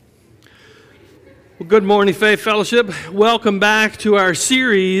Well, good morning, Faith Fellowship. Welcome back to our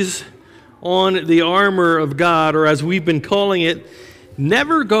series on the armor of God, or as we've been calling it,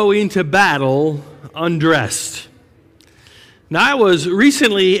 Never Go Into Battle Undressed. Now, I was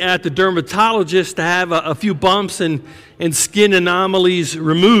recently at the dermatologist to have a few bumps and skin anomalies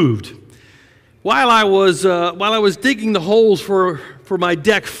removed. While I was digging the holes for my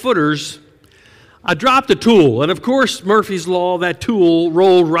deck footers, I dropped a tool, and of course, Murphy's Law, that tool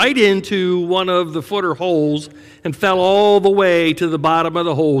rolled right into one of the footer holes and fell all the way to the bottom of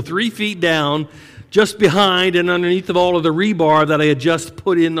the hole, 3 feet down, just behind and underneath of all of the rebar that I had just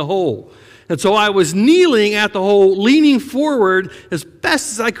put in the hole. And so I was kneeling at the hole, leaning forward as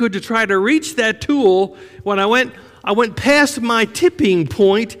best as I could to try to reach that tool when I went past my tipping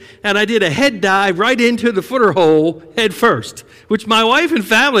point, and I did a head dive right into the footer hole head first, which my wife and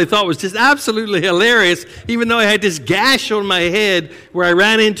family thought was just absolutely hilarious, even though I had this gash on my head where I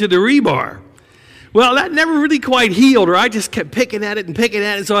ran into the rebar. Well, that never really quite healed, or I just kept picking at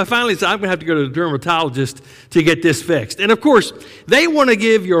it, so I finally said, I'm going to have to go to the dermatologist to get this fixed. And of course, they want to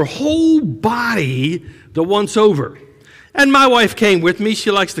give your whole body the once-over. And my wife came with me.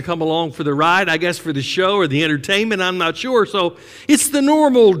 She likes to come along for the ride, I guess for the show or the entertainment, I'm not sure. So it's the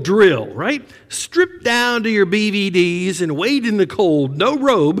normal drill, right? Strip down to your BVDs and wait in the cold, no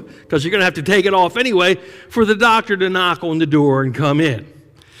robe, because you're going to have to take it off anyway, for the doctor to knock on the door and come in.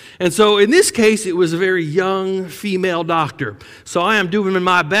 And so in this case, it was a very young female doctor. So I am doing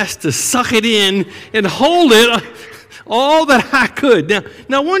my best to suck it in and hold it all that I could.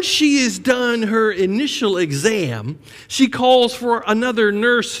 Now, once she is done her initial exam, she calls for another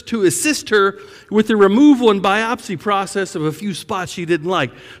nurse to assist her with the removal and biopsy process of a few spots she didn't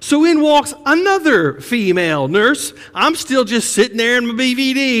like. So in walks another female nurse. I'm still just sitting there in my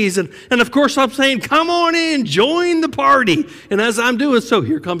BVDs, and of course I'm saying, come on in, join the party. And as I'm doing so,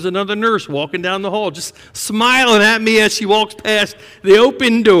 here comes another nurse walking down the hall, just smiling at me as she walks past the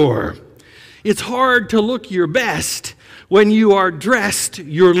open door. It's hard to look your best when you are dressed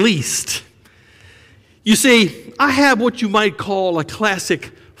your least. You see, I have what you might call a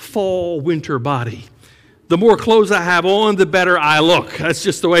classic fall-winter body. The more clothes I have on, the better I look. That's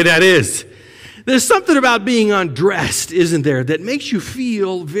just the way that is. There's something about being undressed, isn't there, that makes you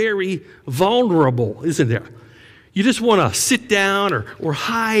feel very vulnerable, isn't there? You just want to sit down or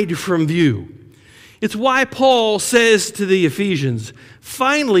hide from view. It's why Paul says to the Ephesians,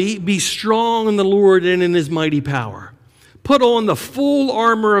 finally, be strong in the Lord and in his mighty power. Put on the full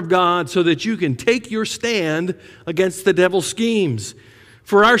armor of God so that you can take your stand against the devil's schemes.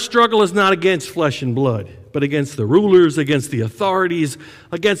 For our struggle is not against flesh and blood, but against the rulers, against the authorities,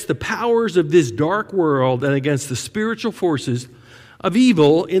 against the powers of this dark world, and against the spiritual forces of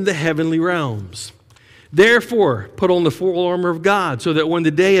evil in the heavenly realms. Therefore, put on the full armor of God so that when the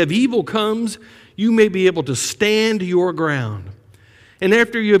day of evil comes, you may be able to stand your ground. And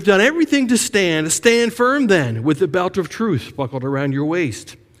after you have done everything to stand firm then with the belt of truth buckled around your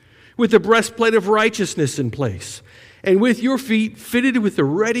waist, with the breastplate of righteousness in place, and with your feet fitted with the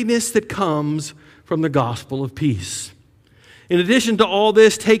readiness that comes from the gospel of peace. In addition to all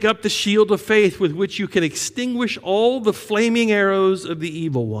this, take up the shield of faith with which you can extinguish all the flaming arrows of the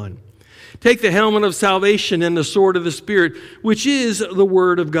evil one. Take the helmet of salvation and the sword of the Spirit, which is the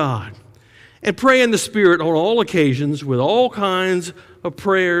word of God. And pray in the Spirit on all occasions with all kinds of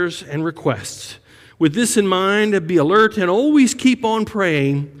prayers and requests. With this in mind, be alert and always keep on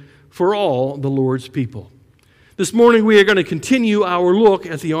praying for all the Lord's people. This morning we are going to continue our look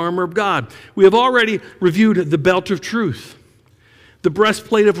at the armor of God. We have already reviewed the belt of truth, the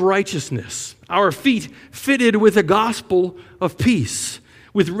breastplate of righteousness, our feet fitted with the gospel of peace,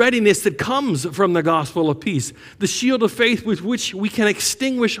 with readiness that comes from the gospel of peace, the shield of faith with which we can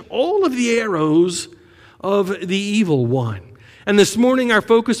extinguish all of the arrows of the evil one. And this morning our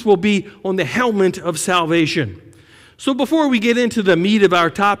focus will be on the helmet of salvation. So before we get into the meat of our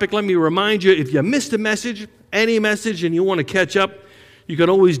topic, let me remind you, if you missed a message, any message, and you want to catch up, you can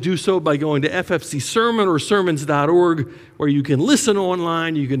always do so by going to FFC Sermon or sermons.org, where you can listen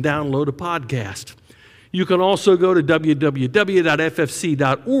online, you can download a podcast. You can also go to www.ffc.org,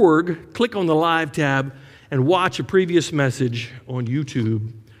 click on the Live tab, and watch a previous message on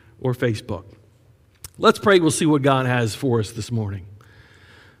YouTube or Facebook. Let's pray. We'll see what God has for us this morning.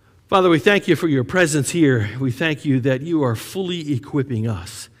 Father, we thank you for your presence here. We thank you that you are fully equipping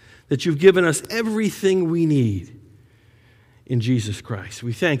us, that you've given us everything we need in Jesus Christ.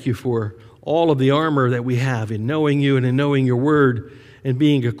 We thank you for all of the armor that we have in knowing you and in knowing your word and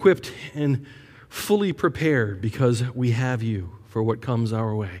being equipped and fully prepared because we have you for what comes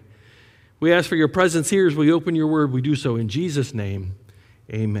our way. We ask for your presence here as we open your word. We do so in Jesus' name.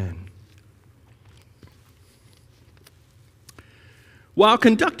 Amen. While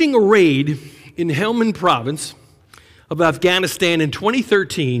conducting a raid in Helmand province of Afghanistan in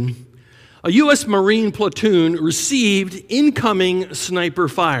 2013, a U.S. Marine platoon received incoming sniper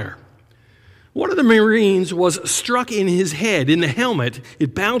fire. One of the Marines was struck in his head, in the helmet.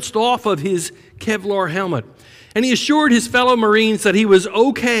 It bounced off of his Kevlar helmet. And he assured his fellow Marines that he was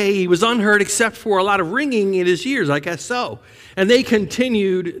okay, he was unhurt, except for a lot of ringing in his ears, I guess so. And they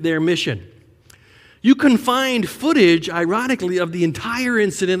continued their mission. You can find footage, ironically, of the entire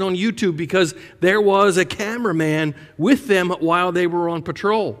incident on YouTube because there was a cameraman with them while they were on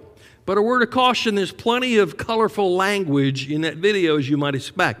patrol. But a word of caution, there's plenty of colorful language in that video, as you might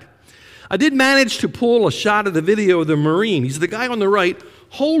expect. I did manage to pull a shot of the video of the Marine. He's the guy on the right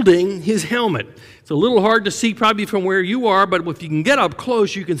holding his helmet. It's a little hard to see probably from where you are, but if you can get up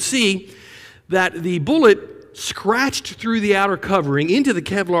close, you can see that the bullet scratched through the outer covering into the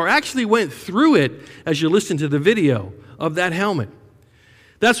Kevlar, actually went through it as you listen to the video of that helmet.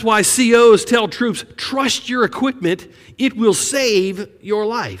 That's why COs tell troops, trust your equipment, it will save your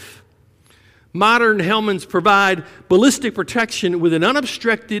life. Modern helmets provide ballistic protection with an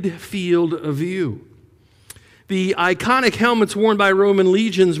unobstructed field of view. The iconic helmets worn by Roman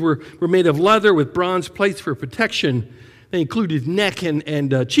legions were made of leather with bronze plates for protection. They included neck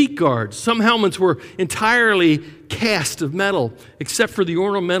and cheek guards. Some helmets were entirely cast of metal, except for the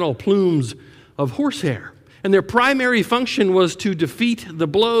ornamental plumes of horsehair. And their primary function was to defeat the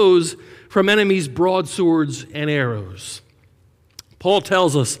blows from enemies' broadswords and arrows. Paul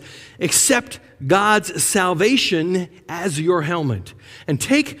tells us, accept God's salvation as your helmet, and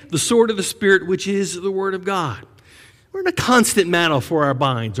take the sword of the Spirit, which is the Word of God. We're in a constant battle for our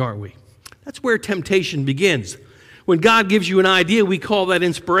minds, aren't we? That's where temptation begins. When God gives you an idea, we call that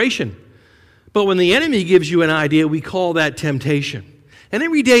inspiration. But when the enemy gives you an idea, we call that temptation. And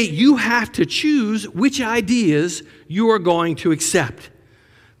every day you have to choose which ideas you are going to accept.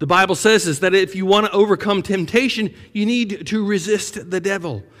 The Bible says is that if you want to overcome temptation, you need to resist the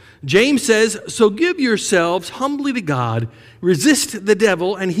devil. James says, so give yourselves humbly to God, resist the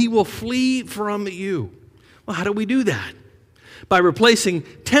devil, and he will flee from you. Well, how do we do that? By replacing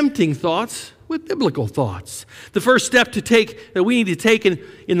tempting thoughts with biblical thoughts. The first step that we need to take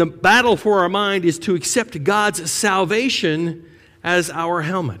in the battle for our mind is to accept God's salvation as our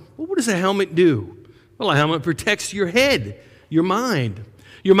helmet. Well, what does a helmet do? Well, a helmet protects your head, your mind.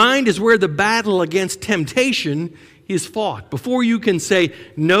 Your mind is where the battle against temptation is fought. Before you can say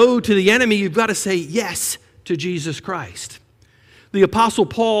no to the enemy, you've got to say yes to Jesus Christ. The Apostle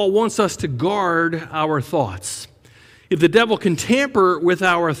Paul wants us to guard our thoughts. If the devil can tamper with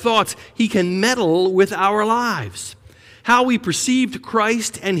our thoughts, he can meddle with our lives. How we perceive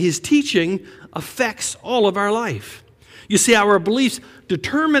Christ and his teaching affects all of our life. You see, our beliefs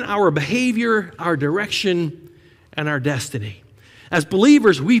determine our behavior, our direction, and our destiny. As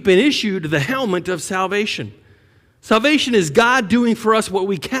believers, we've been issued the helmet of salvation. Salvation is God doing for us what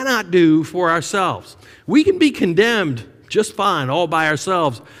we cannot do for ourselves. We can be condemned just fine, all by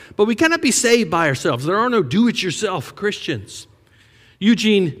ourselves. But we cannot be saved by ourselves. There are no do-it-yourself Christians.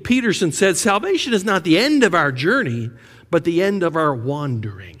 Eugene Peterson said, salvation is not the end of our journey, but the end of our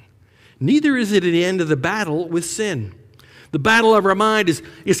wandering. Neither is it the end of the battle with sin. The battle of our mind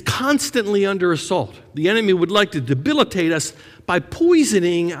is constantly under assault. The enemy would like to debilitate us by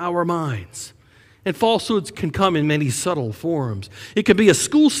poisoning our minds. And falsehoods can come in many subtle forms. It can be a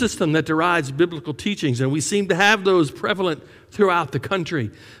school system that derides biblical teachings, and we seem to have those prevalent throughout the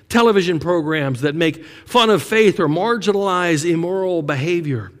country. Television programs that make fun of faith or marginalize immoral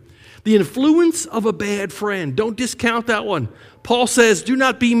behavior. The influence of a bad friend. Don't discount that one. Paul says, do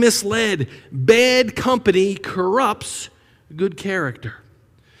not be misled. Bad company corrupts good character.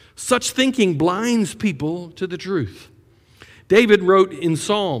 Such thinking blinds people to the truth. David wrote in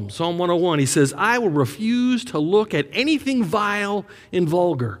Psalm 101, he says, I will refuse to look at anything vile and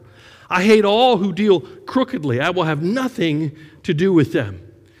vulgar. I hate all who deal crookedly. I will have nothing to do with them.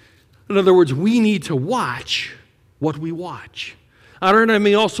 In other words, we need to watch what we watch. Our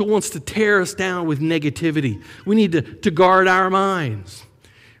enemy also wants to tear us down with negativity. We need to guard our minds.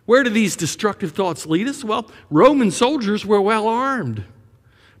 Where do these destructive thoughts lead us? Well, Roman soldiers were well armed,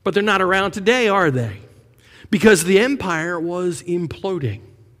 but they're not around today, are they? Because the empire was imploding.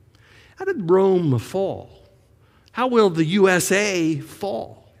 How did Rome fall? How will the USA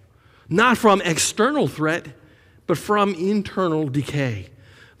fall? Not from external threat, but from internal decay.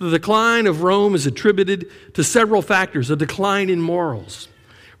 The decline of Rome is attributed to several factors: a decline in morals,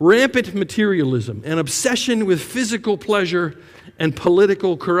 rampant materialism, an obsession with physical pleasure, and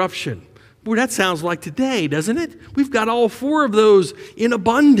political corruption. Boy, that sounds like today, doesn't it? We've got all four of those in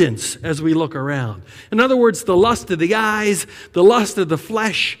abundance as we look around. In other words, the lust of the eyes, the lust of the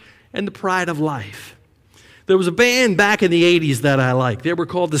flesh, and the pride of life. There was a band back in the 80s that I liked. They were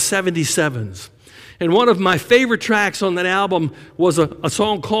called the 77s. And one of my favorite tracks on that album was a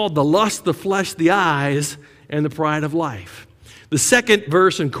song called The Lust, the Flesh, the Eyes, and the Pride of Life. The second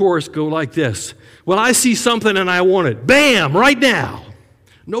verse and chorus go like this. Well, I see something and I want it. Bam, right now.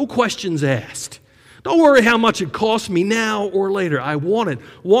 No questions asked. Don't worry how much it costs me now or later. I want it.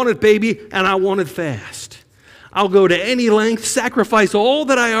 Want it, baby, and I want it fast. I'll go to any length, sacrifice all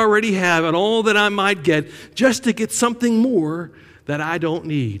that I already have and all that I might get just to get something more that I don't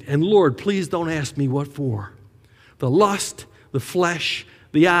need. And Lord, please don't ask me what for. The lust, the flesh,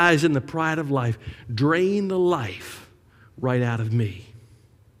 the eyes, and the pride of life drain the life right out of me.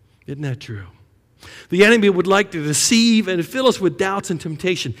 Isn't that true? The enemy would like to deceive and fill us with doubts and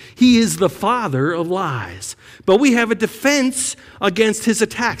temptation. He is the father of lies. But we have a defense against his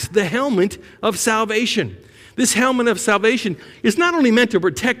attacks, the helmet of salvation. This helmet of salvation is not only meant to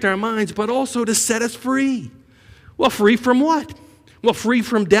protect our minds, but also to set us free. Well, free from what? Well, free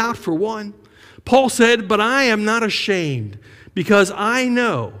from doubt, for one. Paul said, but I am not ashamed, because I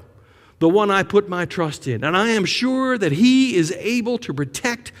know the one I put my trust in, and I am sure that he is able to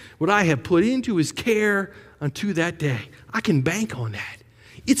protect what I have put into his care unto that day. I can bank on that.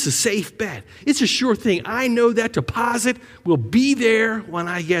 It's a safe bet. It's a sure thing. I know that deposit will be there when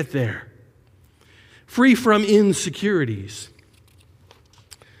I get there. Free from insecurities.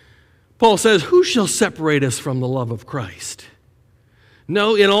 Paul says, who shall separate us from the love of Christ?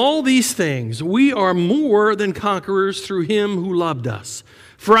 No, in all these things, we are more than conquerors through him who loved us.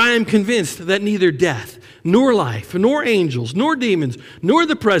 For I am convinced that neither death, nor life, nor angels, nor demons, nor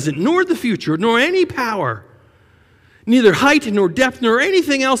the present, nor the future, nor any power, neither height nor depth, nor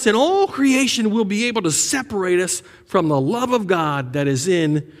anything else in all creation will be able to separate us from the love of God that is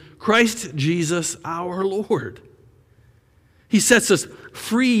in Christ Jesus our Lord. He sets us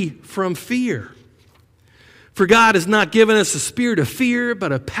free from fear. For God has not given us a spirit of fear,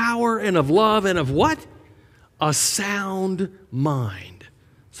 but of power and of love and of what? A sound mind.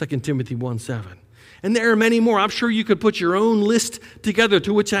 2 Timothy 1:7. And there are many more. I'm sure you could put your own list together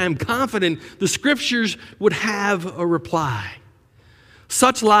to which I am confident the Scriptures would have a reply.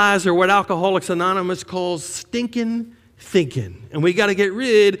 Such lies are what Alcoholics Anonymous calls stinking thinking. And we got to get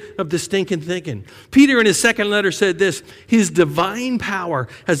rid of the stinking thinking. Peter in his second letter said this, his divine power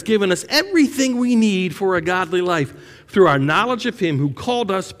has given us everything we need for a godly life through our knowledge of him who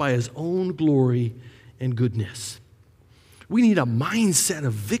called us by his own glory and goodness. We need a mindset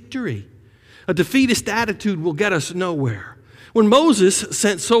of victory. A defeatist attitude will get us nowhere. When Moses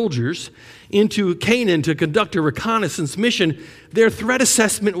sent soldiers into Canaan to conduct a reconnaissance mission, their threat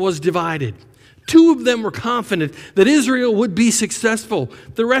assessment was divided. 2 of them were confident that Israel would be successful.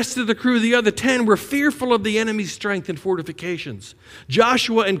 The rest of the crew, the other 10, were fearful of the enemy's strength and fortifications.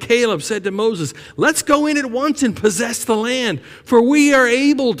 Joshua and Caleb said to Moses, let's go in at once and possess the land, for we are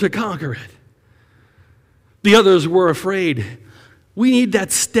able to conquer it. The others were afraid. We need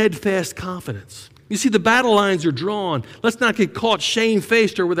that steadfast confidence. You see, the battle lines are drawn. Let's not get caught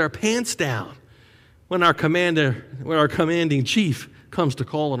shamefaced or with our pants down when our commanding chief comes to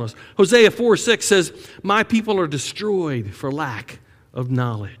call on us. Hosea 4:6 says, my people are destroyed for lack of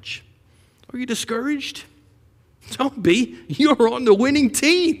knowledge. Are you discouraged? Don't be. You're on the winning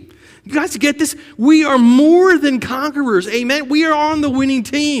team. You guys get this? We are more than conquerors. Amen? We are on the winning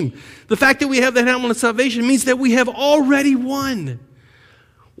team. The fact that we have that helmet of salvation means that we have already won.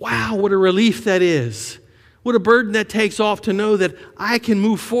 Wow, what a relief that is. What a burden that takes off to know that I can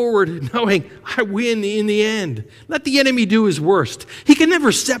move forward knowing I win in the end. Let the enemy do his worst. He can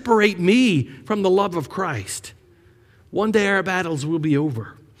never separate me from the love of Christ. One day our battles will be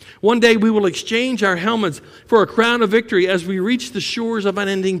over. One day we will exchange our helmets for a crown of victory as we reach the shores of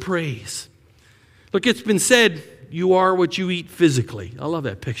unending praise. Look, it's been said, you are what you eat physically. I love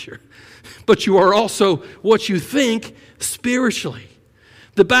that picture. But you are also what you think spiritually.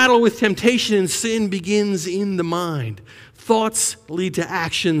 The battle with temptation and sin begins in the mind. Thoughts lead to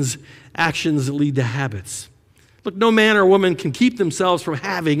actions. Actions lead to habits. Look, no man or woman can keep themselves from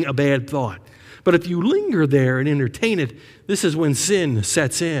having a bad thought. But if you linger there and entertain it, this is when sin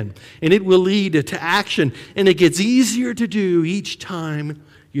sets in. And it will lead to action. And it gets easier to do each time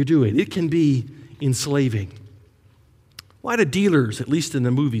you do it. It can be enslaving. Why do dealers, at least in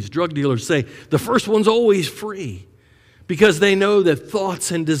the movies, drug dealers say the first one's always free? Because they know that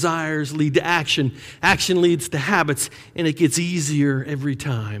thoughts and desires lead to action. Action leads to habits, and it gets easier every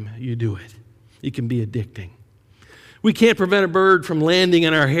time you do it. It can be addicting. We can't prevent a bird from landing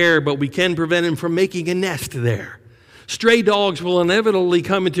in our hair, but we can prevent him from making a nest there. Stray dogs will inevitably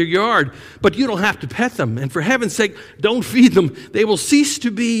come into your yard, but you don't have to pet them. And for heaven's sake, don't feed them. They will cease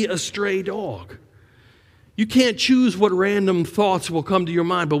to be a stray dog. You can't choose what random thoughts will come to your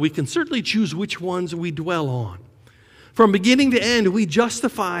mind, but we can certainly choose which ones we dwell on. From beginning to end, we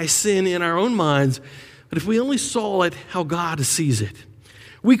justify sin in our own minds, but if we only saw it how God sees it.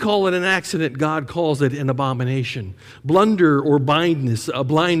 We call it an accident, God calls it an abomination. Blunder or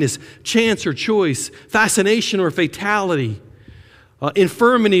blindness, chance or choice, fascination or fatality,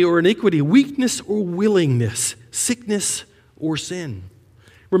 infirmity or iniquity, weakness or willingness, sickness or sin.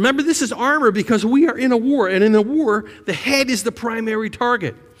 Remember, this is armor because we are in a war, and in a war, the head is the primary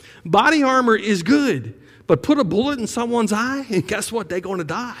target. Body armor is good, but put a bullet in someone's eye, and guess what? They're going to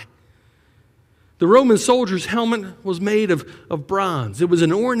die. The Roman soldier's helmet was made of bronze. It was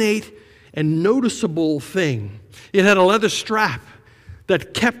an ornate and noticeable thing. It had a leather strap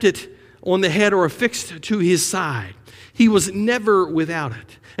that kept it on the head or affixed to his side. He was never without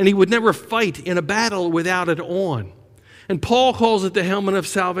it, and he would never fight in a battle without it on. And Paul calls it the helmet of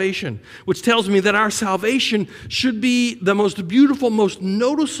salvation, which tells me that our salvation should be the most beautiful, most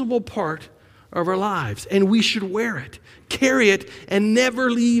noticeable part of our lives, and we should wear it, carry it, and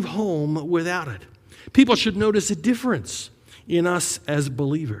never leave home without it. People should notice a difference in us as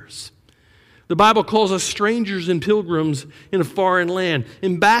believers. The Bible calls us strangers and pilgrims in a foreign land,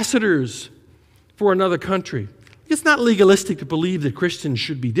 ambassadors for another country. It's not legalistic to believe that Christians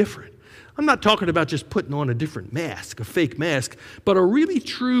should be different. I'm not talking about just putting on a different mask, a fake mask, but a really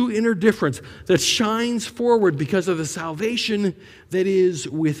true inner difference that shines forward because of the salvation that is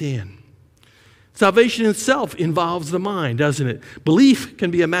within. Salvation itself involves the mind, doesn't it? Belief can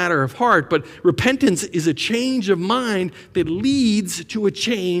be a matter of heart, but repentance is a change of mind that leads to a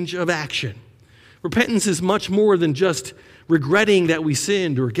change of action. Repentance is much more than just regretting that we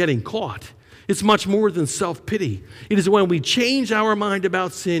sinned or getting caught. It's much more than self-pity. It is when we change our mind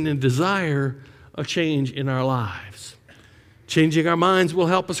about sin and desire a change in our lives. Changing our minds will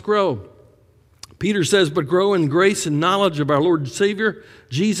help us grow. Peter says, but grow in grace and knowledge of our Lord and Savior,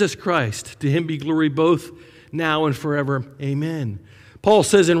 Jesus Christ. To him be glory both now and forever. Amen. Paul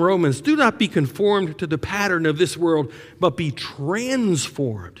says in Romans, do not be conformed to the pattern of this world, but be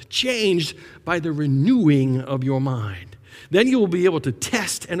transformed, changed by the renewing of your mind. Then you will be able to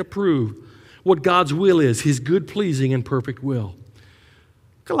test and approve what God's will is, his good, pleasing, and perfect will.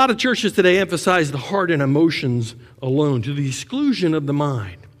 A lot of churches today emphasize the heart and emotions alone to the exclusion of the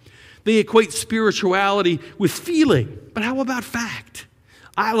mind. They equate spirituality with feeling, but how about fact?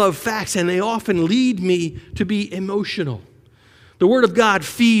 I love facts, and they often lead me to be emotional. The Word of God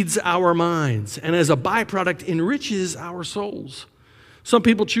feeds our minds, and as a byproduct, enriches our souls. Some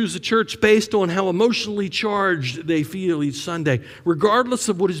people choose a church based on how emotionally charged they feel each Sunday, regardless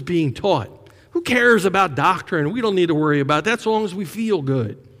of what is being taught. Who cares about doctrine? We don't need to worry about that, so long as we feel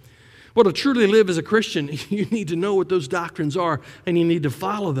good. Well, to truly live as a Christian, you need to know what those doctrines are, and you need to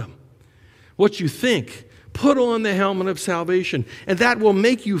follow them. What you think, put on the helmet of salvation, and that will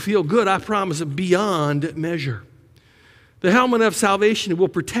make you feel good, I promise, beyond measure. The helmet of salvation will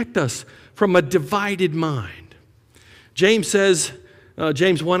protect us from a divided mind. James says,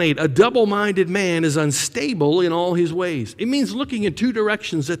 James 1:8, a double-minded man is unstable in all his ways. It means looking in two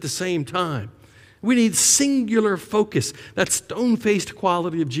directions at the same time. We need singular focus, that stone-faced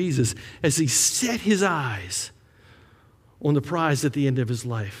quality of Jesus as he set his eyes on the prize at the end of his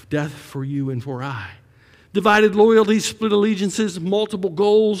life, death for you and for I. Divided loyalties, split allegiances, multiple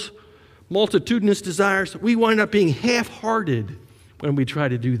goals, multitudinous desires. We wind up being half-hearted when we try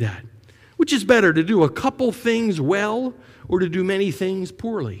to do that. Which is better, to do a couple things well or to do many things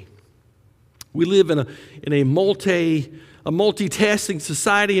poorly? We live in a multitasking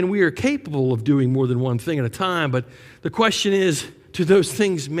society, and we are capable of doing more than one thing at a time. But the question is, do those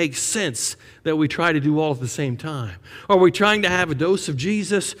things make sense that we try to do all at the same time? Are we trying to have a dose of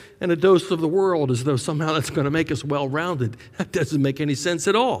Jesus and a dose of the world as though somehow that's going to make us well-rounded? That doesn't make any sense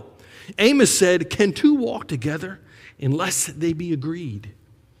at all. Amos said, can two walk together unless they be agreed?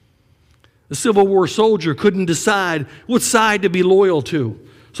 The Civil War soldier couldn't decide what side to be loyal to,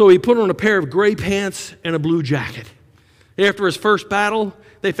 so he put on a pair of gray pants and a blue jacket. After his first battle,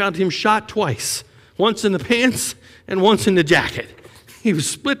 they found him shot twice, once in the pants and once in the jacket. He was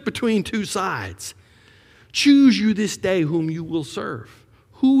split between two sides. Choose you this day whom you will serve.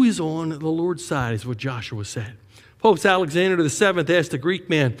 Who is on the Lord's side is what Joshua said. Pope Alexander VII asked a Greek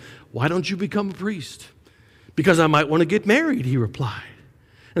man, why don't you become a priest? Because I might want to get married, he replied.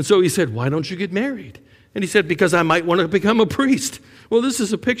 And so he said, why don't you get married? And he said, because I might want to become a priest. Well, this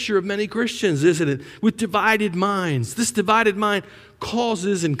is a picture of many Christians, isn't it? With divided minds. This divided mind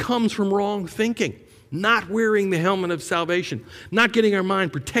causes and comes from wrong thinking, not wearing the helmet of salvation, not getting our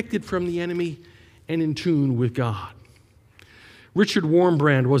mind protected from the enemy and in tune with God. Richard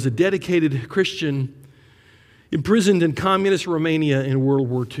Wurmbrand was a dedicated Christian imprisoned in communist Romania in World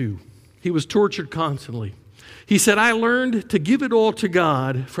War II. He was tortured constantly. He said, I learned to give it all to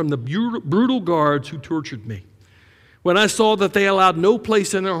God from the brutal guards who tortured me. When I saw that they allowed no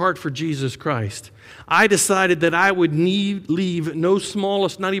place in their heart for Jesus Christ, I decided that I would leave no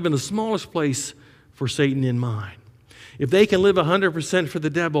smallest, not even the smallest place for Satan in mine. If they can live 100% for the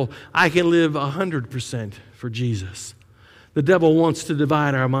devil, I can live 100% for Jesus. The devil wants to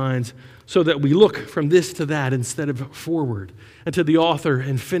divide our minds so that we look from this to that instead of forward and to the author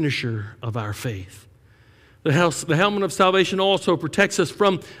and finisher of our faith. The helmet of salvation also protects us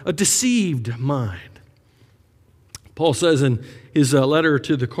from a deceived mind. Paul says in his letter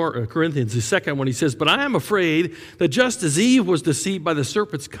to the Corinthians, the second one, he says, but I am afraid that just as Eve was deceived by the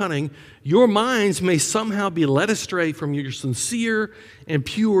serpent's cunning, your minds may somehow be led astray from your sincere and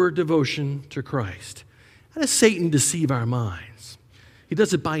pure devotion to Christ. How does Satan deceive our minds? He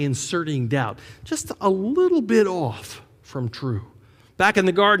does it by inserting doubt, just a little bit off from true. Back in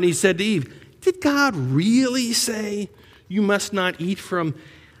the garden, he said to Eve, did God really say you must not eat from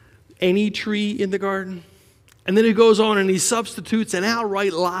any tree in the garden? And then he goes on and he substitutes an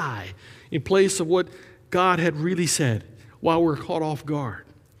outright lie in place of what God had really said while we're caught off guard.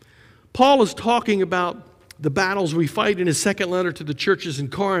 Paul is talking about the battles we fight in his second letter to the churches in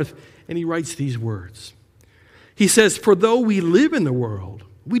Corinth, and he writes these words. He says, for though we live in the world,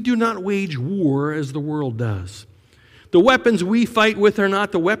 we do not wage war as the world does. The weapons we fight with are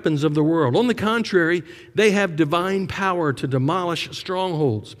not the weapons of the world. On the contrary, they have divine power to demolish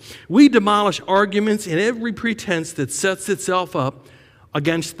strongholds. We demolish arguments and every pretense that sets itself up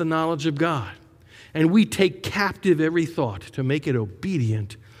against the knowledge of God. And we take captive every thought to make it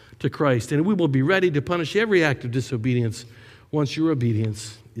obedient to Christ. And we will be ready to punish every act of disobedience once your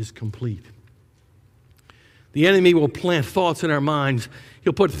obedience is complete. The enemy will plant thoughts in our minds.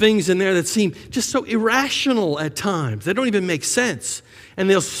 He'll put things in there that seem just so irrational at times. They don't even make sense. And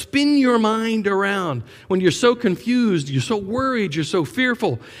they'll spin your mind around when you're so confused, you're so worried, you're so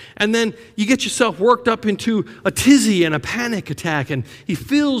fearful. And then you get yourself worked up into a tizzy and a panic attack. And he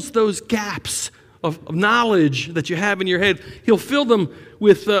fills those gaps of knowledge that you have in your head. He'll fill them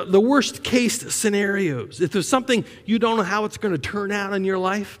with the worst case scenarios. If there's something you don't know how it's going to turn out in your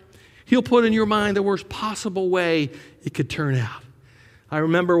life, he'll put in your mind the worst possible way it could turn out. I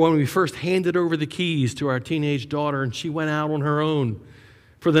remember when we first handed over the keys to our teenage daughter and she went out on her own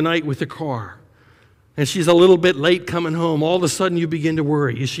for the night with the car. And she's a little bit late coming home. All of a sudden you begin to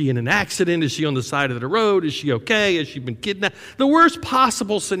worry. Is she in an accident? Is she on the side of the road? Is she okay? Has she been kidnapped? The worst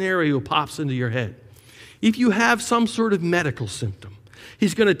possible scenario pops into your head. If you have some sort of medical symptom,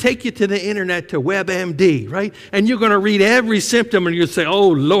 he's going to take you to the internet to WebMD, right? And you're going to read every symptom and you'll say, oh,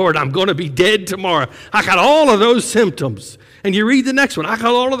 Lord, I'm going to be dead tomorrow. I got all of those symptoms. And you read the next one. I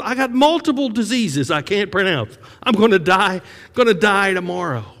got multiple diseases I can't pronounce. I'm going to die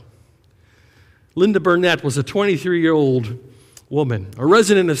tomorrow. Linda Burnett was a 23-year-old woman, a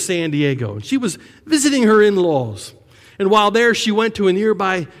resident of San Diego. And she was visiting her in-laws. And while there, she went to a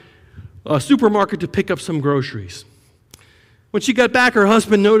nearby supermarket to pick up some groceries. When she got back, her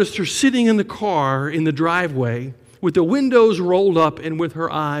husband noticed her sitting in the car in the driveway with the windows rolled up and with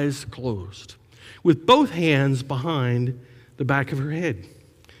her eyes closed, with both hands behind the back of her head.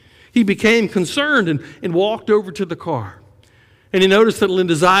 He became concerned and walked over to the car. And he noticed that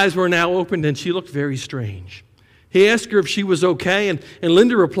Linda's eyes were now opened and she looked very strange. He asked her if she was okay, and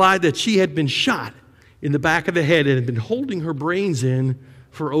Linda replied that she had been shot in the back of the head and had been holding her brains in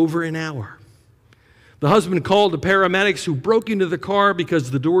for over an hour. The husband called the paramedics who broke into the car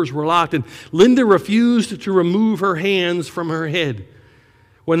because the doors were locked, and Linda refused to remove her hands from her head.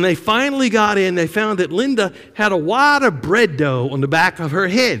 When they finally got in, they found that Linda had a wad of bread dough on the back of her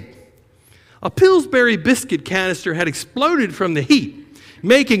head. A Pillsbury biscuit canister had exploded from the heat,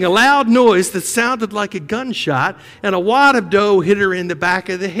 making a loud noise that sounded like a gunshot, and a wad of dough hit her in the back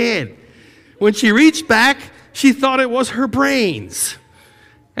of the head. When she reached back, she thought it was her brains.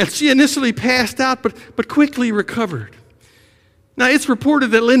 And she initially passed out, but quickly recovered. Now, it's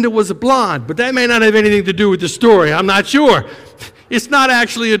reported that Linda was a blonde, but that may not have anything to do with the story. I'm not sure. It's not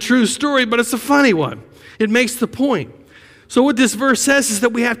actually a true story, but it's a funny one. It makes the point. So what this verse says is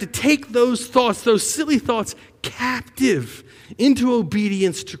that we have to take those thoughts, those silly thoughts, captive into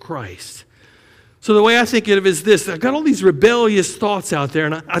obedience to Christ. So the way I think of it is this. I've got all these rebellious thoughts out there,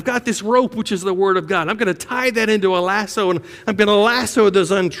 and I've got this rope, which is the Word of God. I'm going to tie that into a lasso, and I'm going to lasso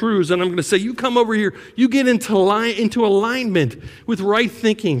those untruths, and I'm going to say, you come over here, you get into alignment with right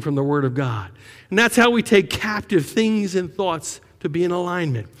thinking from the Word of God. And that's how we take captive things and thoughts to be in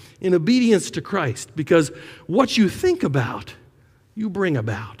alignment, in obedience to Christ, because what you think about, you bring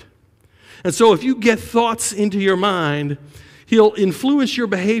about. And so if you get thoughts into your mind, He'll influence your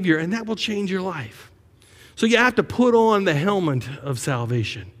behavior, and that will change your life. So you have to put on the helmet of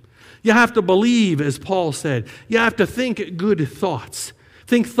salvation. You have to believe, as Paul said. You have to think good thoughts.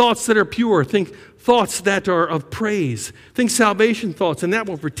 Think thoughts that are pure. Think thoughts that are of praise. Think salvation thoughts, and that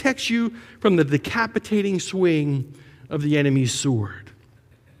will protect you from the decapitating swing of the enemy's sword.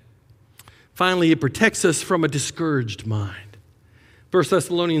 Finally, it protects us from a discouraged mind. 1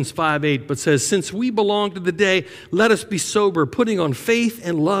 Thessalonians 5:8, but says, since we belong to the day, let us be sober, putting on faith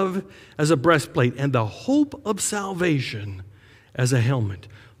and love as a breastplate, and the hope of salvation as a helmet.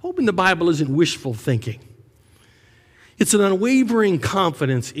 Hope in the Bible isn't wishful thinking. It's an unwavering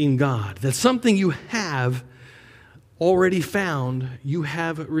confidence in God that something you have already found, you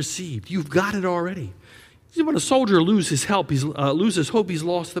have received. You've got it already. See, when a soldier loses hope, he's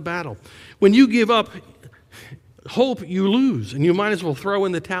lost the battle. When you give up hope, you lose, and you might as well throw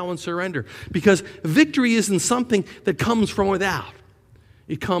in the towel and surrender, because victory isn't something that comes from without.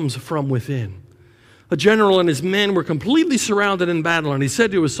 It comes from within. A general and his men were completely surrounded in battle, and he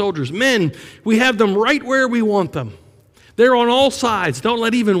said to his soldiers, men, we have them right where we want them. They're on all sides. Don't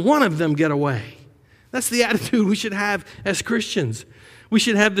let even one of them get away. That's the attitude we should have as Christians. We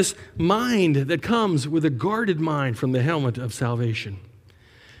should have this mind that comes with a guarded mind from the helmet of salvation.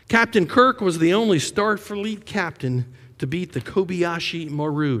 Captain Kirk was the only Starfleet captain to beat the Kobayashi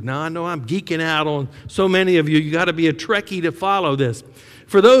Maru. Now, I know I'm geeking out on so many of you. You got to be a Trekkie to follow this.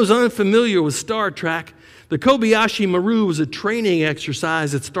 For those unfamiliar with Star Trek, the Kobayashi Maru was a training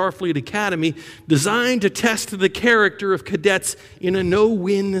exercise at Starfleet Academy designed to test the character of cadets in a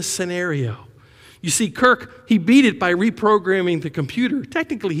no-win scenario. You see, Kirk, he beat it by reprogramming the computer.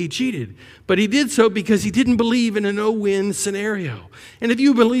 Technically, he cheated, but he did so because he didn't believe in a no-win scenario. And if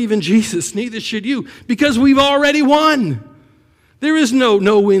you believe in Jesus, neither should you, because we've already won. There is no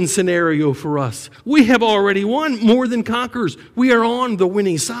no-win scenario for us. We have already won, more than conquerors. We are on the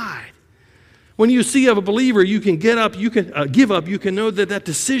winning side. When you see a believer, you can get up, you can give up, you can know that that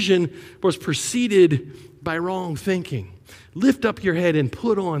decision was preceded by wrong thinking. Lift up your head and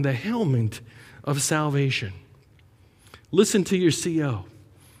put on the helmet of salvation. Listen to your CO,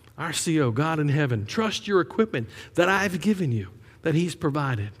 our CO, God in heaven. Trust your equipment that I've given you, that He's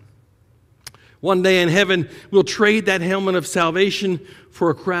provided. One day in heaven, we'll trade that helmet of salvation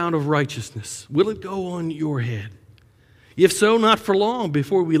for a crown of righteousness. Will it go on your head? If so, not for long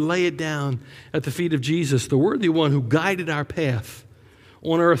before we lay it down at the feet of Jesus, the worthy one who guided our path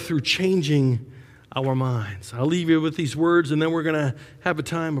on earth through changing our minds. I'll leave you with these words, and then we're going to have a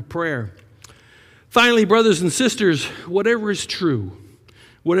time of prayer. Finally, brothers and sisters, whatever is true,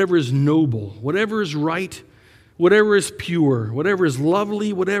 whatever is noble, whatever is right, whatever is pure, whatever is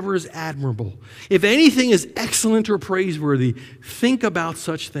lovely, whatever is admirable, if anything is excellent or praiseworthy, think about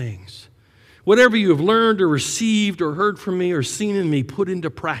such things. Whatever you have learned or received or heard from me or seen in me, put into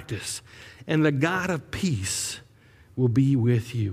practice, and the God of peace will be with you.